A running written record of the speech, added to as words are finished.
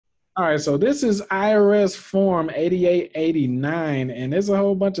All right, so this is IRS Form 8889, and there's a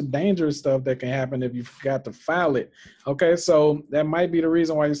whole bunch of dangerous stuff that can happen if you forgot to file it. Okay, so that might be the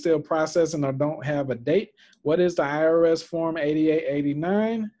reason why you're still processing or don't have a date. What is the IRS Form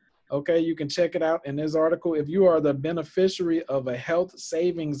 8889? Okay, you can check it out in this article. If you are the beneficiary of a health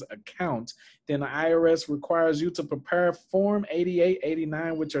savings account, then the IRS requires you to prepare Form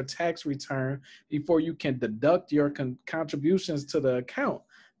 8889 with your tax return before you can deduct your contributions to the account.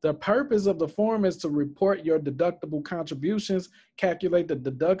 The purpose of the form is to report your deductible contributions, calculate the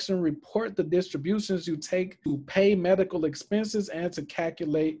deduction, report the distributions you take to pay medical expenses, and to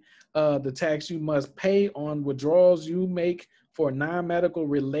calculate the tax you must pay on withdrawals you make for non-medical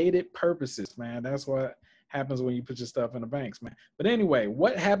related purposes, man. That's what happens when you put your stuff in the banks, man. But anyway,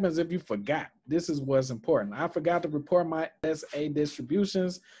 what happens if you forgot? This is what's important. I forgot to report my SA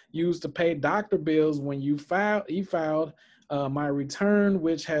distributions used to pay doctor bills when you filed my return,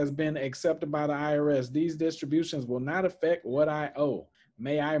 which has been accepted by the IRS. These distributions will not affect what I owe.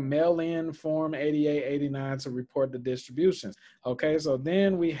 May I mail in Form 8889 to report the distributions? Okay, so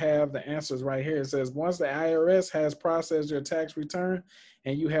then we have the answers right here. It says, once the IRS has processed your tax return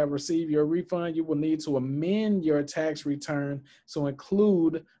and you have received your refund, you will need to amend your tax return to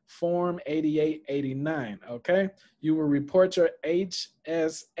include Form 8889, okay? You will report your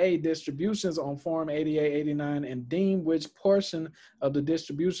HSA distributions on Form 8889 and deem which portion of the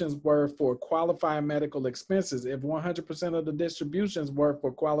distributions were for qualified medical expenses. If 100% of the distributions were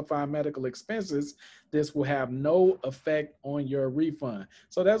for qualified medical expenses, this will have no effect on your refund.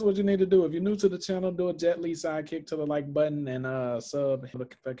 So that's what you need to do. If you're new to the channel, do a Jet Li sidekick to the like button and sub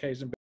notification